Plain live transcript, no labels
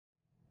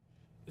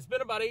It's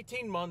been about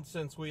 18 months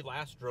since we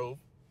last drove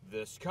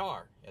this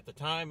car. At the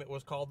time, it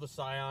was called the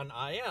Scion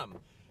IM.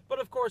 But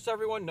of course,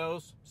 everyone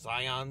knows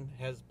Scion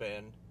has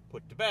been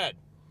put to bed.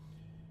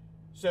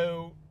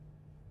 So,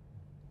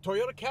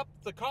 Toyota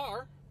kept the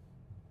car,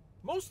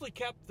 mostly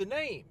kept the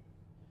name.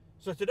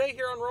 So today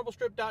here on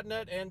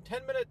Rumblestrip.NET and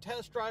 10-minute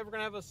test drive, we're going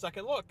to have a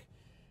second look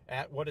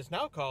at what is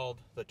now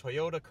called the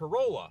Toyota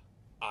Corolla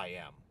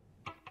IM.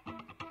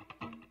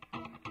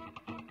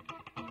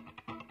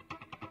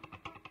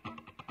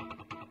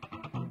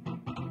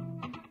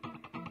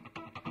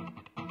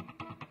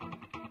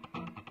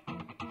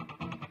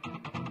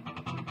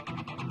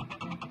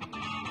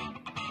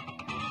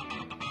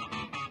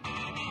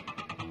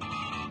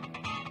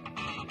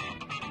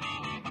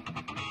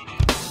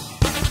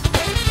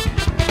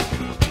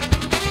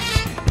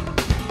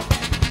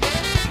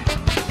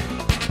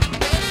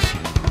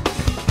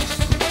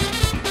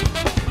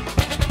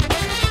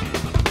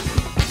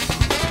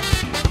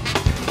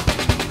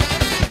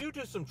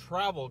 Some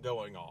travel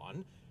going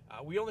on.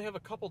 We only have a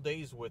couple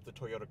days with the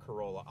Toyota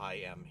Corolla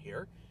IM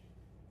here,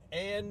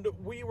 and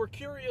we were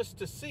curious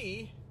to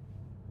see,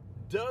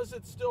 does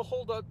it still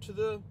hold up to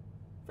the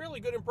fairly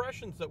good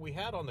impressions that we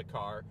had on the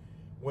car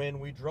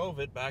when we drove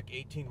it back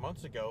 18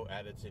 months ago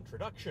at its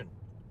introduction?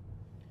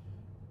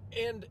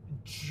 And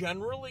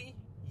generally,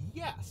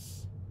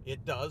 yes,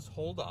 it does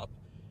hold up,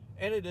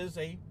 and it is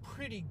a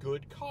pretty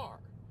good car.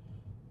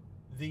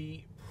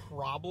 The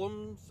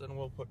problems, and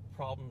we'll put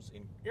problems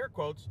in air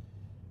quotes,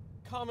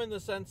 come in the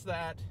sense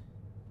that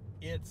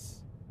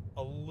it's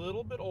a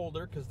little bit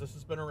older, because this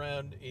has been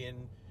around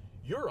in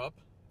Europe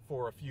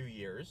for a few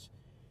years,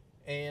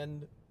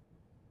 and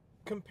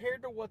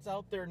compared to what's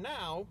out there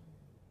now,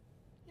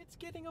 it's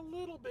getting a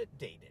little bit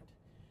dated.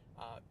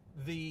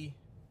 The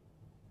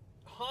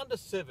Honda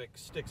Civic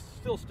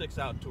still sticks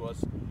out to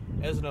us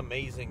as an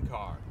amazing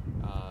car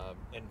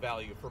and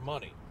value for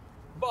money,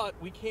 but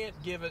we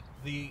can't give it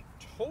the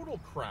total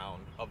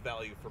crown of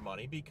value for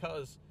money,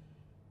 because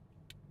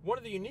one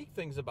of the unique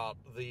things about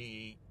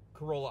the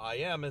Corolla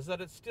IM is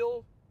that it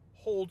still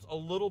holds a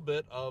little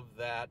bit of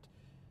that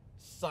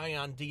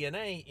Scion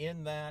DNA,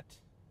 in that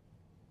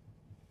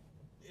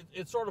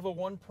it's sort of a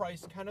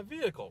one-price kind of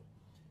vehicle.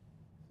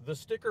 The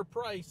sticker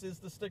price is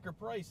the sticker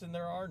price, and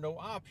there are no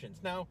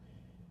options. Now,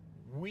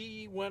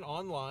 we went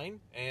online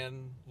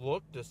and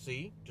looked to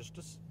see, just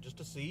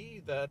to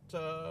see that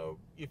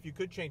if you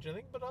could change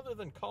anything, but other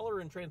than color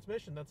and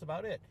transmission, that's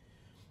about it.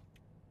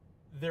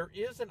 There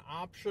is an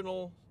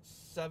optional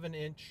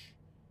 7-inch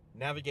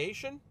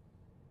navigation,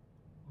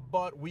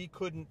 but we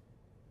couldn't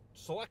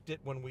select it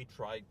when we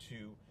tried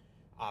to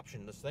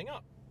option this thing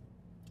up.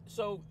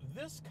 So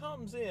this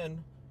comes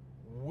in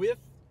with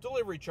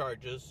delivery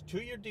charges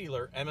to your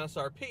dealer,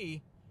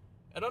 MSRP,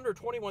 at under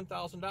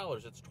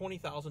 $21,000. It's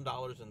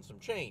 $20,000 and some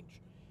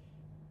change.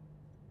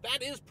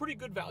 That is pretty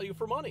good value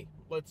for money.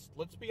 Let's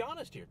be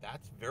honest here.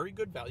 That's very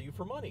good value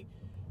for money.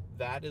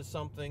 That is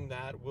something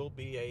that will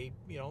be a,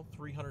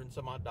 $300 and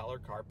some odd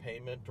car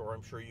payment, or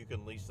I'm sure you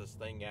can lease this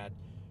thing at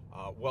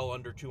well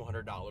under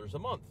 $200 a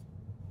month.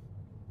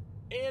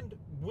 And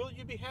will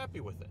you be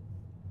happy with it?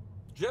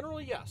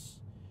 Generally, yes.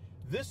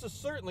 This is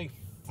certainly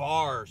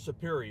far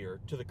superior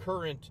to the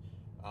current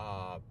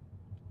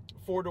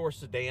four-door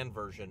sedan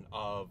version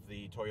of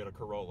the Toyota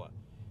Corolla,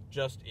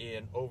 just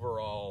in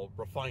overall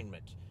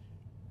refinement.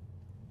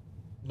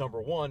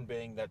 Number one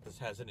being that this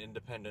has an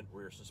independent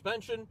rear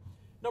suspension.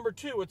 Number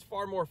two, it's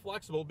far more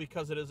flexible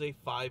because it is a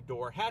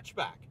 5-door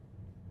hatchback.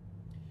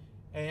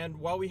 And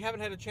while we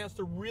haven't had a chance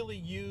to really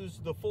use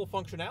the full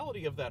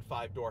functionality of that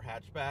 5-door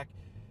hatchback,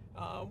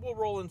 we'll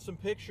roll in some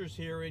pictures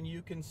here, and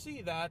you can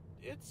see that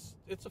it's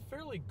a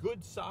fairly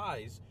good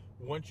size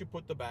once you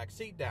put the back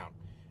seat down.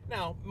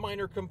 Now,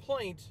 minor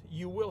complaint,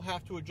 you will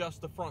have to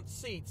adjust the front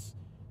seats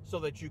so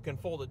that you can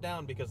fold it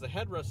down, because the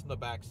headrests in the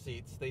back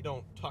seats, they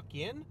don't tuck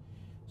in.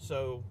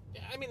 So,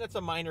 I mean, that's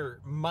a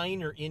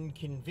minor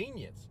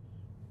inconvenience.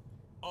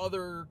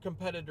 Other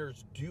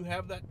competitors do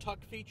have that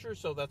tuck feature,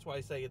 so that's why I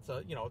say it's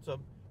a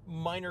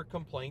minor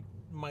complaint,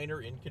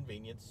 minor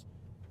inconvenience.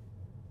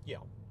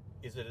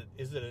 Is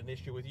it an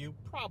issue with you?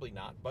 Probably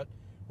not, but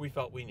we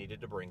felt we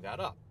needed to bring that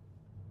up.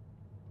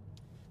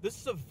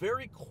 This is a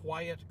very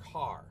quiet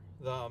car,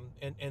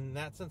 and in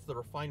that sense, the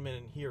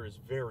refinement in here is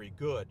very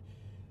good.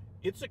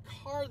 It's a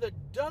car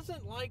that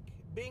doesn't like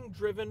being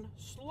driven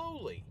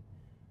slowly.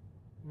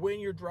 When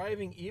you're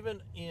driving,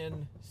 even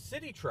in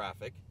city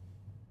traffic,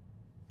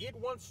 it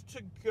wants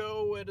to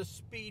go at a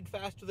speed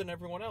faster than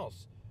everyone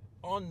else.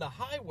 On the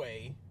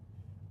highway,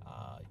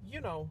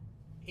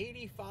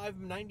 85,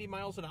 90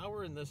 miles an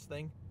hour in this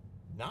thing,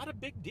 not a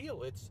big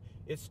deal. It's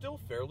still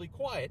fairly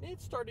quiet.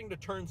 It's starting to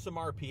turn some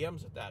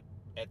RPMs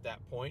at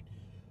that point,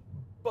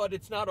 but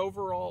it's not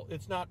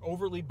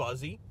overly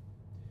buzzy.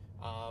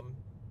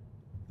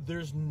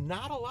 There's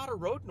not a lot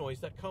of road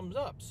noise that comes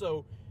up.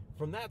 So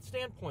from that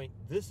standpoint,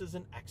 this is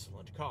an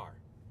excellent car.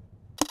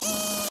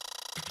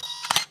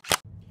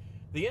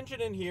 The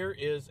engine in here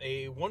is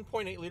a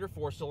 1.8 liter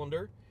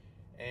 4-cylinder,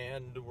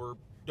 and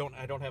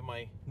I don't have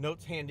my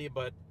notes handy,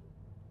 but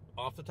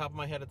off the top of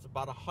my head, it's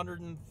about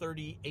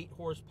 138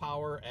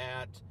 horsepower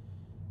at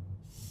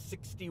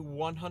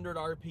 6,100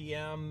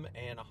 RPM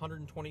and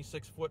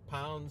 126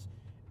 foot-pounds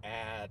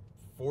at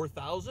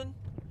 4,000.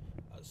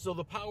 So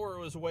the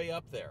power is way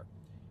up there.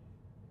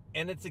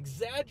 And it's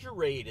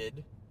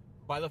exaggerated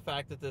by the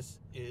fact that this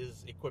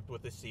is equipped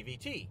with a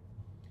CVT.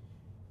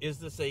 Is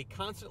this a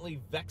constantly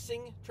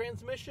vexing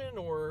transmission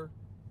or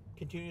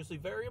continuously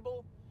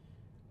variable?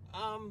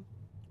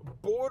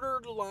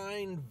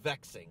 Borderline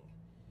vexing.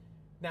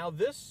 Now,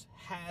 this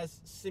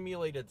has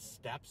simulated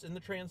steps in the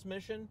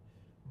transmission,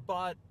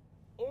 but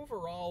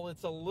overall it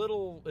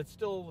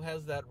still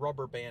has that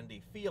rubber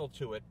bandy feel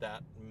to it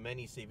that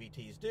many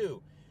CVTs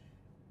do.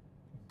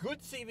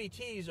 Good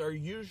CVTs are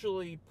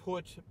usually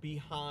put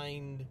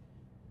behind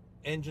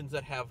engines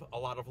that have a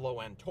lot of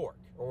low-end torque,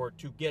 or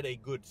to get a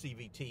good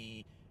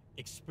CVT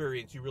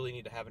experience, you really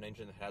need to have an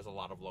engine that has a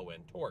lot of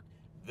low-end torque.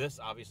 This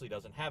obviously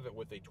doesn't have it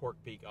with a torque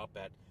peak up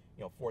at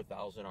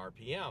 4,000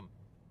 RPM.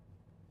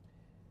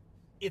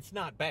 It's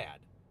not bad,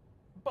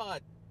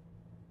 but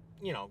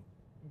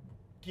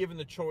given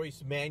the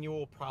choice,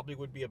 manual probably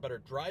would be a better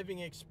driving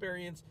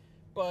experience,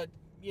 but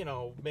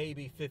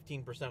maybe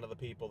 15% of the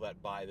people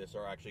that buy this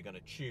are actually going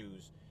to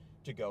choose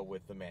to go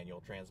with the manual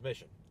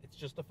transmission. It's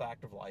just a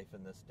fact of life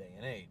in this day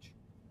and age.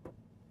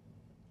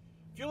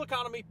 Fuel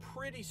economy,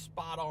 pretty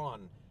spot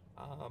on.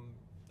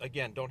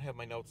 Again, don't have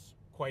my notes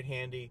quite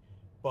handy,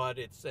 but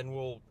and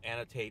we'll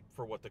annotate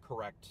for what the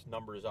correct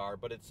numbers are,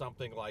 but it's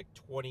something like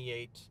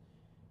 28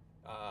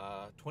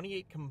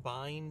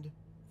 combined,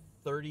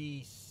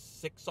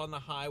 36 on the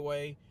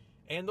highway,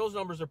 and those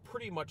numbers are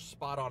pretty much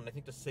spot on. I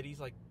think the city's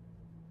like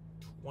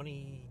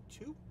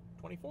 22,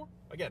 24?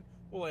 Again,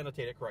 we'll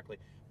annotate it correctly.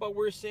 But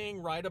we're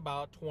seeing right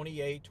about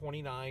 28,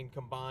 29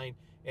 combined,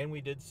 and we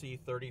did see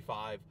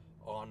 35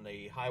 on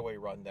the highway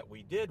run that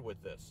we did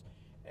with this.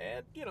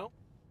 And,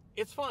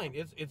 it's fine.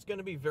 It's going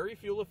to be very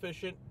fuel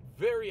efficient,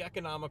 very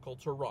economical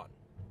to run.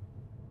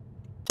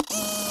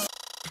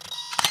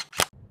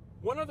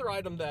 One other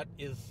item that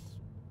is,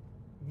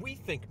 we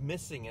think,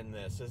 missing in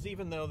this is,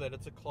 even though that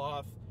it's a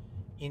cloth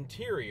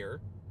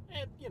interior,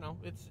 and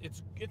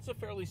it's a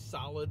fairly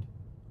solid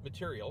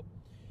material,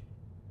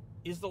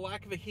 is the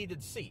lack of a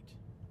heated seat.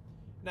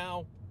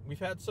 Now, we've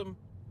had some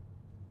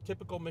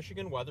typical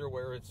Michigan weather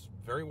where it's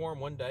very warm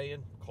one day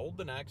and cold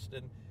the next,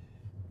 and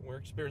we're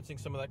experiencing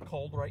some of that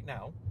cold right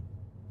now.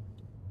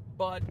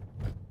 But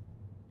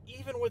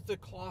even with the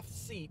cloth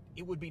seat,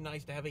 it would be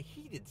nice to have a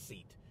heated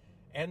seat.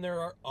 And there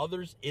are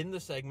others in the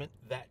segment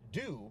that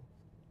do,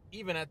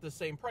 even at the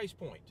same price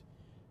point.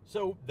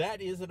 So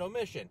that is an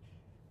omission.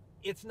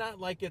 It's not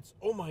like it's,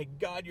 oh my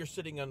God, you're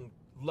sitting on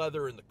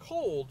leather in the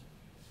cold,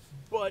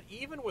 but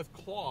even with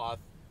cloth,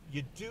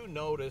 you do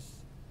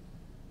notice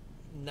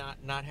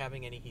not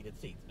having any heated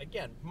seats.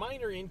 Again,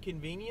 minor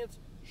inconvenience,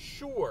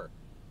 sure,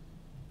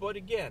 but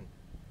again,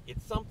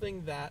 it's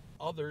something that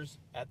others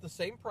at the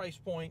same price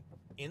point,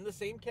 in the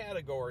same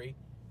category,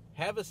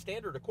 have as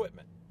standard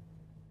equipment.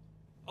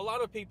 A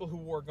lot of people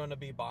who are going to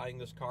be buying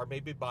this car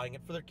may be buying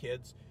it for their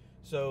kids,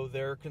 so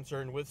they're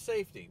concerned with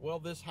safety. Well,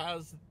 this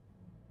has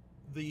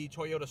the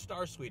Toyota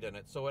Star Suite in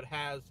it, so it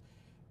has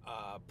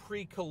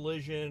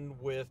pre-collision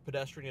with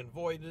pedestrian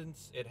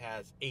avoidance, it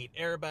has 8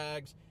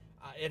 airbags,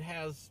 it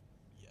has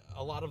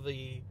a lot of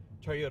the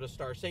Toyota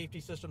Star safety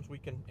systems. We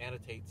can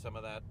annotate some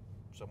of that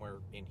somewhere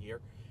in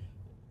here.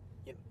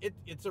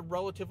 It's a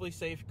relatively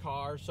safe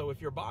car, so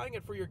if you're buying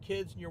it for your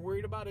kids and you're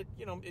worried about it,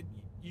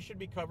 you should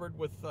be covered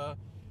with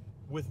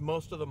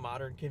most of the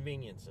modern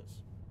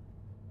conveniences.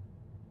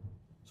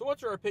 So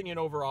what's your opinion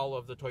overall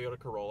of the Toyota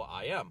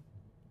Corolla IM?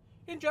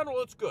 In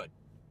general, it's good.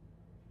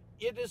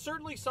 It is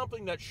certainly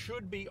something that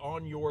should be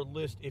on your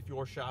list if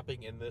you're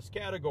shopping in this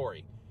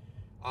category.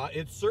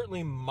 It's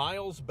certainly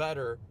miles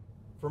better,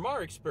 from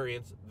our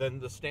experience, than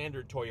the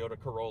standard Toyota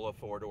Corolla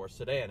 4-door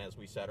sedan, as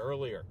we said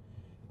earlier.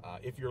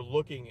 If you're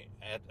looking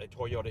at a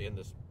Toyota in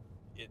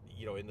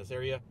this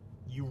area,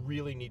 you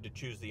really need to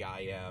choose the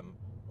IM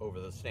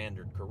over the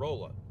standard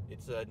Corolla.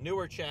 It's a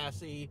newer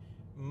chassis,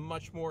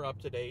 much more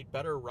up-to-date,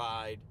 better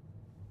ride,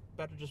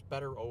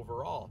 better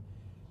overall.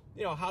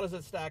 How does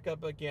it stack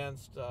up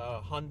against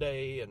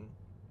Hyundai and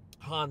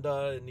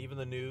Honda and even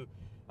the new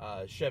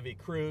Chevy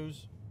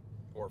Cruze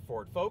or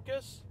Ford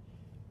Focus?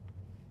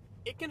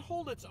 It can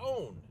hold its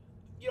own.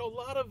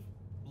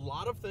 A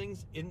lot of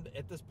things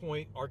at this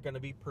point are going to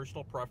be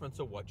personal preference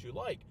of what you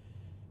like.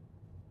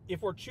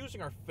 If we're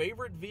choosing our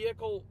favorite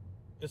vehicle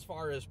as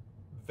far as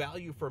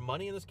value for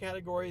money in this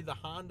category, the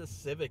Honda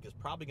Civic is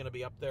probably going to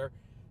be up there,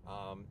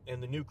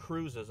 and the new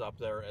Cruze is up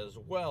there as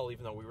well,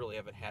 even though we really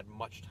haven't had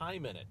much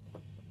time in it.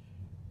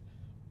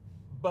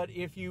 But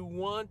if you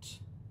want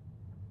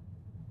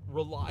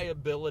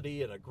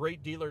reliability and a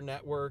great dealer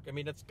network,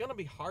 it's going to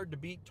be hard to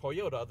beat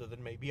Toyota other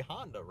than maybe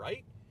Honda,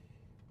 right?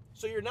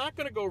 So you're not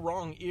going to go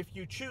wrong if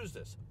you choose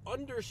this.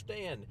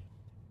 Understand,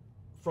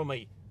 from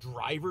a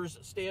driver's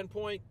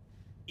standpoint,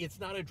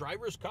 it's not a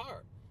driver's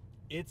car.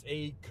 It's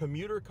a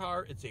commuter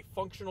car. It's a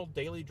functional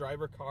daily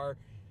driver car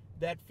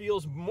that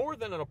feels more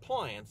than an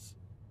appliance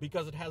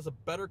because it has a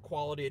better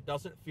quality. It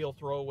doesn't feel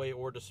throwaway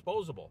or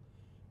disposable.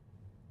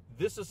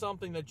 This is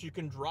something that you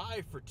can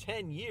drive for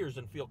 10 years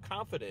and feel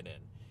confident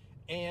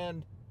in.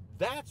 And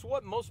that's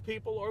what most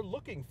people are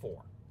looking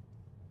for.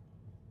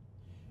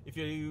 If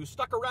you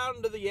stuck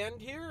around to the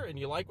end here and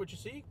you like what you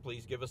see,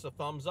 please give us a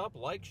thumbs up,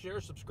 like,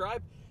 share,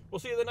 subscribe. We'll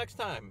see you the next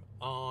time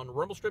on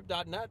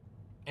Rumblestrip.net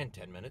and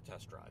 10-Minute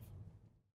Test Drive.